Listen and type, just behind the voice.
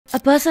A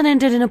person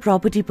entered in a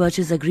property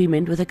purchase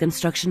agreement with a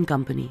construction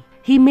company.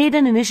 He made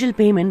an initial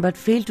payment but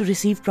failed to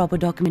receive proper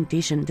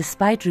documentation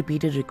despite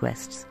repeated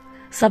requests.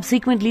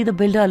 Subsequently, the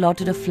builder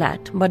allotted a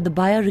flat, but the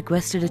buyer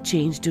requested a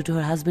change due to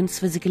her husband's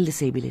physical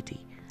disability.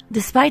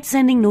 Despite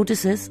sending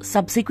notices,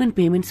 subsequent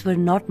payments were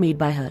not made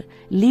by her,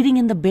 leading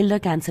in the builder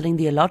cancelling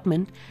the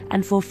allotment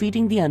and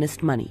forfeiting the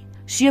earnest money.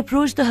 She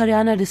approached the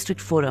Haryana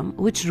District Forum,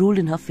 which ruled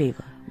in her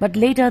favour. But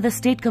later, the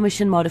State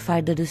Commission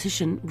modified the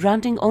decision,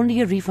 granting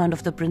only a refund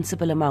of the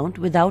principal amount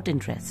without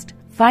interest.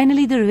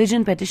 Finally, the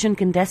revision petition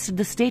contested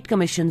the State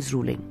Commission's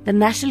ruling. The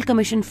National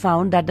Commission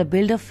found that the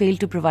builder failed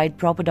to provide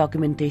proper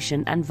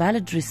documentation and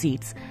valid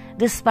receipts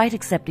despite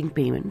accepting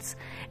payments,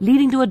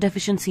 leading to a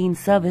deficiency in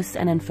service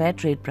and unfair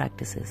trade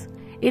practices.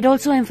 It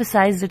also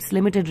emphasized its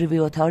limited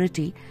review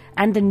authority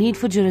and the need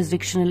for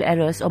jurisdictional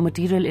errors or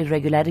material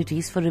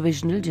irregularities for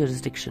revisional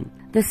jurisdiction.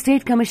 The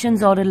State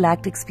Commission's order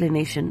lacked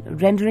explanation,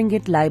 rendering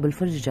it liable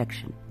for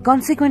rejection.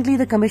 Consequently,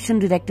 the Commission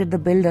directed the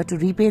builder to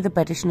repay the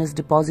petitioner's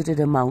deposited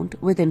amount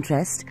with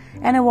interest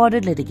and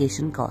awarded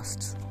litigation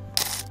costs.